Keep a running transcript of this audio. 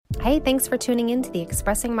Hey, thanks for tuning in to the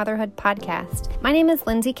Expressing Motherhood podcast. My name is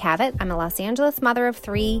Lindsay Cavett. I'm a Los Angeles mother of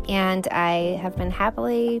 3, and I have been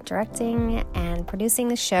happily directing and producing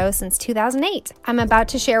the show since 2008. I'm about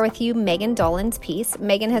to share with you Megan Dolan's piece.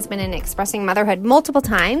 Megan has been in Expressing Motherhood multiple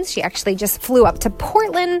times. She actually just flew up to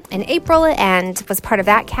Portland in April and was part of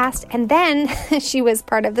that cast, and then she was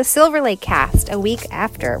part of the Silver Lake cast a week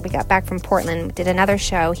after we got back from Portland. Did another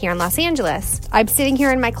show here in Los Angeles. I'm sitting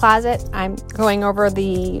here in my closet. I'm going over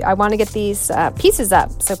I want to get these pieces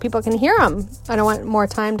up so people can hear them. I don't want more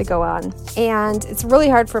time to go on. And it's really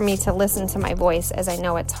hard for me to listen to my voice, as I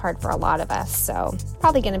know it's hard for a lot of us. So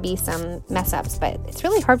probably going to be some mess ups, but it's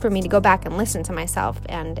really hard for me to go back and listen to myself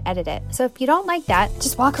and edit it. So if you don't like that,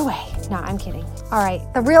 just walk away. No, I'm kidding. All right.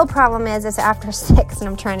 The real problem is it's after 6 and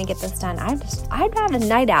I'm trying to get this done. I'm not a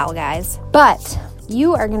night owl, guys. But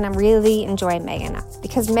you are going to really enjoy Megan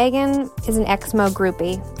because Megan is an Exmo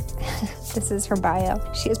groupie. This is her bio.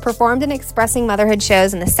 She has performed in Expressing Motherhood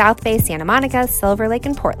shows in the South Bay, Santa Monica, Silver Lake,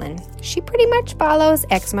 and Portland. She pretty much follows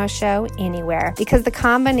Exmo's show anywhere because the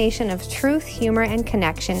combination of truth, humor, and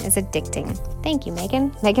connection is addicting. Thank you,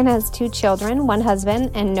 Megan. Megan has 2 children, 1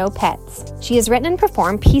 husband, and no pets. She has written and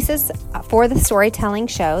performed pieces for the storytelling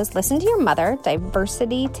shows Listen to Your Mother,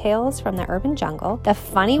 Diversity Tales from the Urban Jungle, the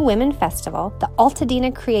Funny Women Festival, the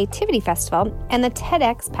Altadena Creativity Festival, and the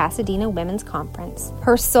TEDx Pasadena Women's Conference.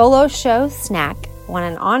 Her solo show, Snack, won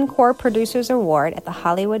an Encore Producers Award at the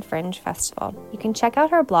Hollywood Fringe Festival. You can check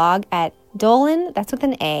out her blog at Dolan, that's with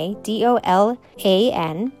an A, Dolan,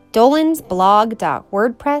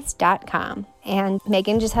 dolansblog.wordpress.com. And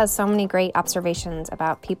Megan just has so many great observations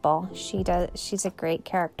about people. She's a great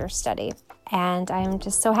character study. And I'm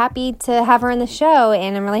just so happy to have her in the show,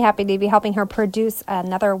 and I'm really happy to be helping her produce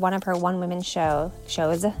another one of her One Woman shows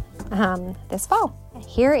this fall.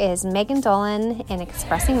 Here is Megan Dolan in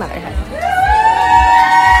Expressing Motherhood.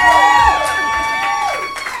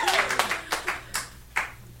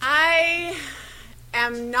 I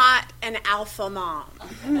am not an alpha mom.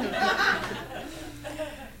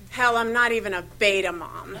 Hell, I'm not even a beta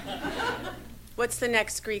mom. What's the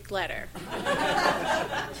next Greek letter?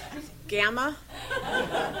 Gamma?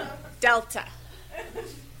 Delta?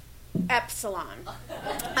 Epsilon.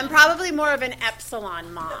 I'm probably more of an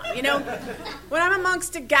epsilon mom. You know, when I'm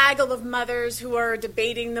amongst a gaggle of mothers who are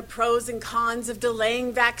debating the pros and cons of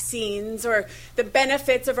delaying vaccines or the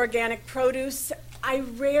benefits of organic produce, I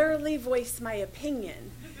rarely voice my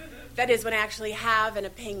opinion. That is, when I actually have an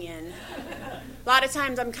opinion. A lot of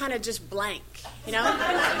times I'm kind of just blank, you know?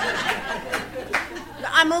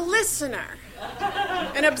 I'm a listener,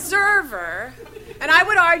 an observer, and I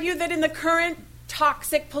would argue that in the current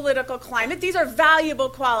toxic political climate, these are valuable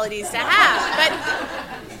qualities to have. But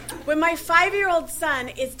when my 5-year-old son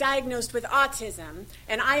is diagnosed with autism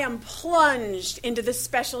and I am plunged into the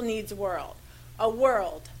special needs world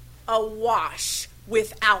awash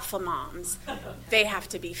with alpha moms, they have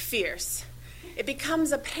to be fierce. It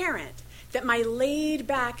becomes apparent that my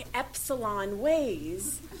laid-back epsilon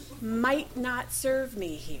ways might not serve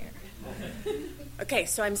me here. Okay,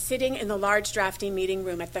 so I'm sitting in the large drafty meeting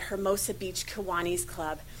room at the Hermosa Beach Kiwanis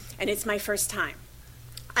Club, and it's my first time.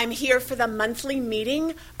 I'm here for the monthly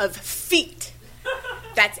meeting of FEAT.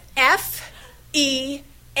 That's F-E-A-T.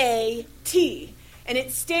 And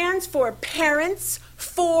it stands for Parents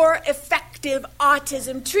for Effective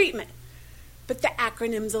Autism Treatment. But the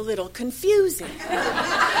acronym's a little confusing.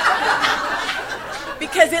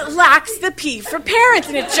 Because it lacks the P for parents,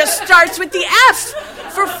 and it just starts with the F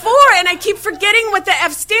for 4, and I keep forgetting what the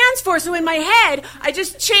F stands for, so in my head, I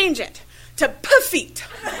just change it to PFEET.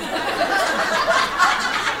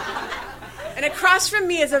 And across from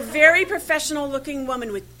me is a very professional-looking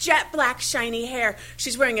woman with jet black, shiny hair.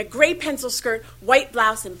 She's wearing a gray pencil skirt, white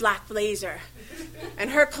blouse, and black blazer.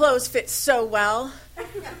 And her clothes fit so well,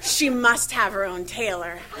 she must have her own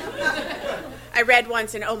tailor. I read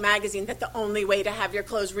once in O Magazine that the only way to have your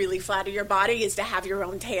clothes really flatter your body is to have your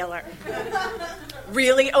own tailor.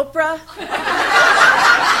 Really, Oprah?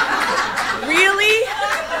 Really?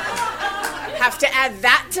 Have to add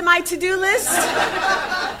that to my to-do list?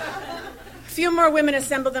 A few more women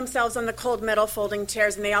assemble themselves on the cold metal folding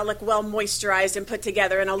chairs, and they all look well moisturized and put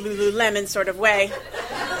together in a Lululemon sort of way.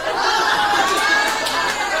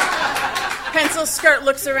 Pencil skirt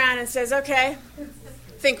looks around and says, okay,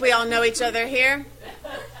 think we all know each other here?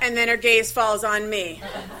 And then her gaze falls on me.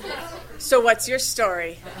 So what's your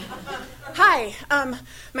story? Hi,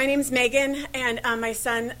 my name's Megan, and my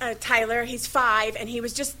son, Tyler, he's 5, and he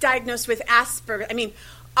was just diagnosed with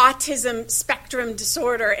autism spectrum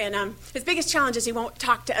disorder, and his biggest challenge is he won't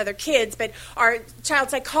talk to other kids, but our child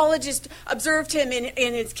psychologist observed him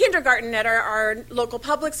in his kindergarten at our local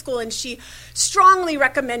public school, and she strongly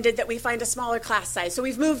recommended that we find a smaller class size. So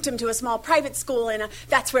we've moved him to a small private school, and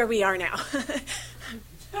that's where we are now.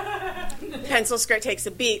 Pencil skirt takes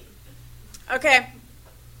a beat. Okay,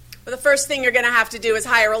 well, the first thing you're going to have to do is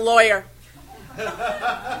hire a lawyer.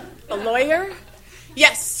 A lawyer?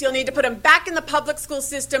 Yes, you'll need to put him back in the public school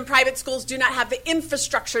system. Private schools do not have the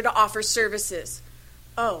infrastructure to offer services.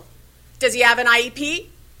 Oh, does he have an IEP?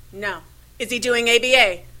 No. Is he doing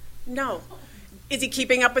ABA? No. Is he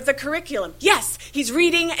keeping up with the curriculum? Yes, he's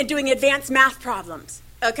reading and doing advanced math problems.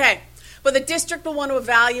 Okay. Well, the district will want to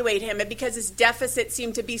evaluate him, and because his deficits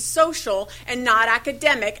seem to be social and not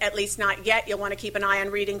academic, at least not yet, you'll want to keep an eye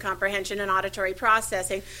on reading comprehension and auditory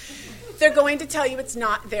processing. They're going to tell you it's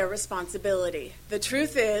not their responsibility. The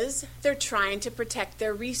truth is, they're trying to protect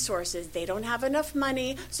their resources. They don't have enough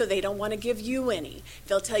money, so they don't want to give you any.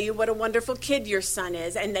 They'll tell you what a wonderful kid your son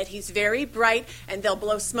is and that he's very bright, and they'll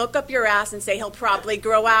blow smoke up your ass and say he'll probably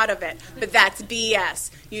grow out of it. But that's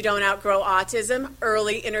BS. You don't outgrow autism.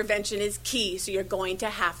 Early intervention is key, so you're going to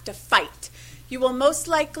have to fight. You will most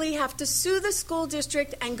likely have to sue the school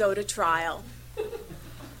district and go to trial.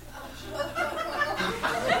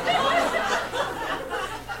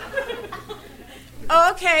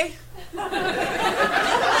 Oh, okay.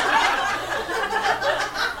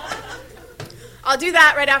 I'll do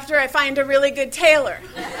that right after I find a really good tailor.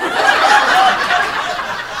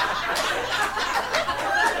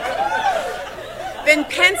 Then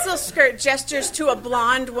Pencil Skirt gestures to a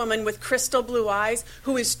blonde woman with crystal blue eyes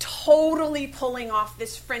who is totally pulling off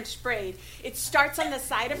this French braid. It starts on the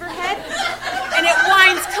side of her head, and it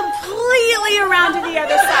winds completely around to the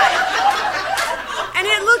other side. And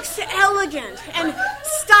it looks elegant and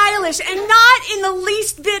stylish and not in the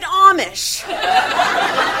least bit Amish.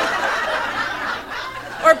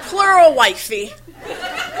 Or plural wifey.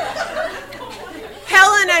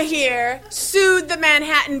 Helena here sued the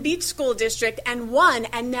Manhattan Beach School District and won,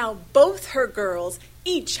 and now both her girls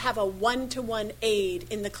each have a 1-to-1 aide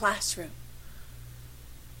in the classroom.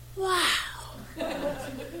 Wow.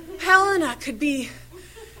 Helena could be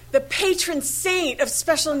the patron saint of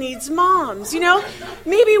special needs moms. You know,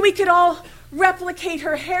 maybe we could all replicate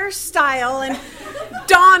her hairstyle and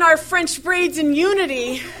don our French braids in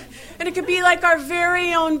unity, and it could be like our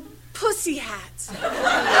very own pussy hats.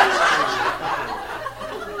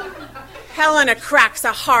 Helena cracks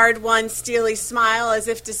a hard-won, steely smile as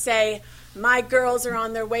if to say, my girls are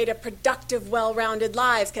on their way to productive, well-rounded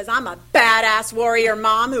lives because I'm a badass warrior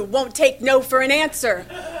mom who won't take no for an answer.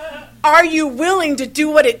 Are you willing to do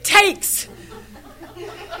what it takes?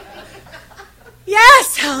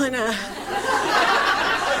 Yes, Helena.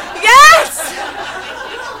 Yes!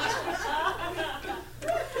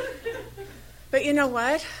 But you know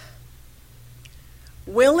what?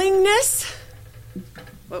 Willingness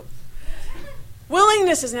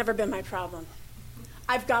has never been my problem.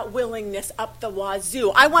 I've got willingness up the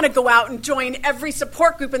wazoo. I want to go out and join every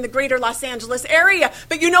support group in the greater Los Angeles area.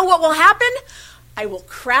 But you know what will happen? I will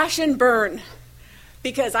crash and burn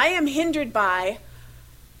because I am hindered by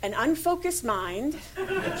an unfocused mind,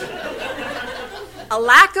 a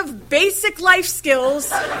lack of basic life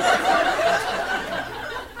skills,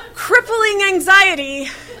 crippling anxiety,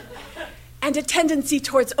 and a tendency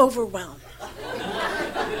towards overwhelm.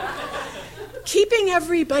 Keeping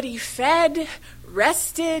everybody fed,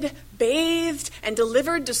 rested, bathed, and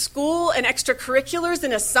delivered to school and extracurriculars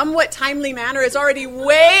in a somewhat timely manner is already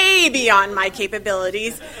way beyond my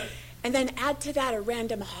capabilities. And then add to that a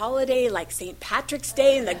random holiday like St. Patrick's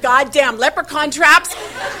Day and the goddamn leprechaun traps. And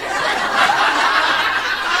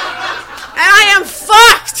I am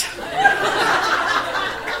fucked!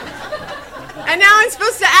 And now I'm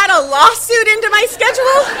supposed to add a lawsuit into my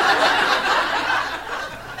schedule?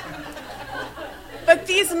 But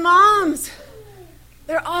these moms,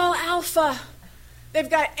 they're all alpha. They've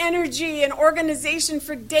got energy and organization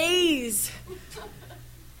for days.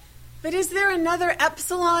 But is there another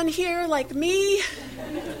epsilon here like me?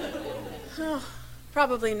 Oh,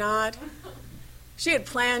 probably not. She had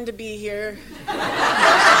planned to be here. But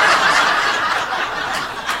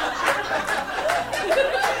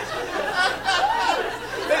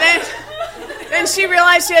then she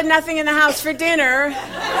realized she had nothing in the house for dinner.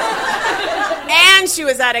 And she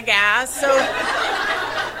was out of gas, so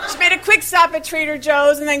she made a quick stop at Trader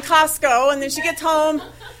Joe's and then Costco, and then she gets home,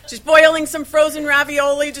 she's boiling some frozen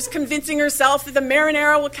ravioli, just convincing herself that the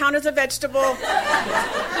marinara will count as a vegetable.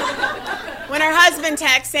 when her husband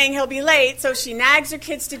texts saying he'll be late, so she nags her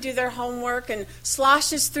kids to do their homework and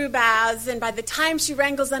sloshes through baths, and by the time she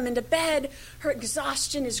wrangles them into bed, her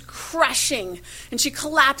exhaustion is crushing, and she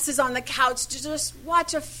collapses on the couch to just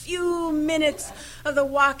watch a few minutes of The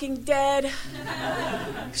Walking Dead.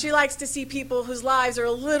 She likes to see people whose lives are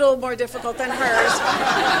a little more difficult than hers.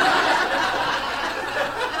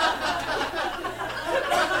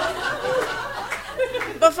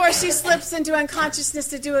 Before she slips into unconsciousness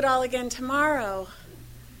to do it all again tomorrow.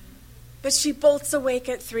 But she bolts awake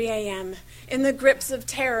at 3 a.m. in the grips of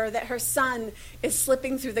terror that her son is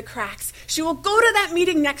slipping through the cracks. She will go to that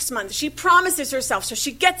meeting next month. She promises herself. So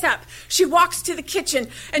she gets up, she walks to the kitchen,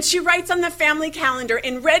 and she writes on the family calendar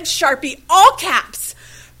in red Sharpie, all caps,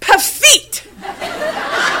 "Pafeet!"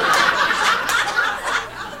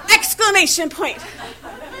 Exclamation point.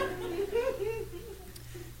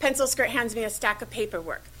 Pencil Skirt hands me a stack of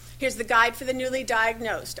paperwork. Here's the guide for the newly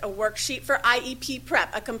diagnosed, a worksheet for IEP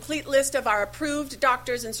prep, a complete list of our approved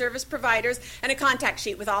doctors and service providers, and a contact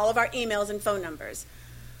sheet with all of our emails and phone numbers.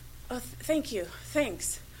 Oh, thank you.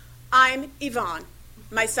 Thanks. I'm Yvonne.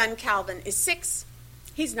 My son Calvin is 6.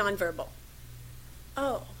 He's nonverbal.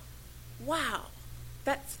 Oh, wow.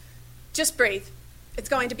 That's... Just breathe. It's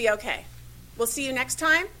going to be okay. We'll see you next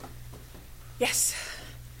time? Yes.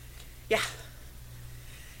 Yeah.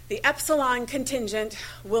 The Epsilon contingent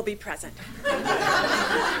will be present.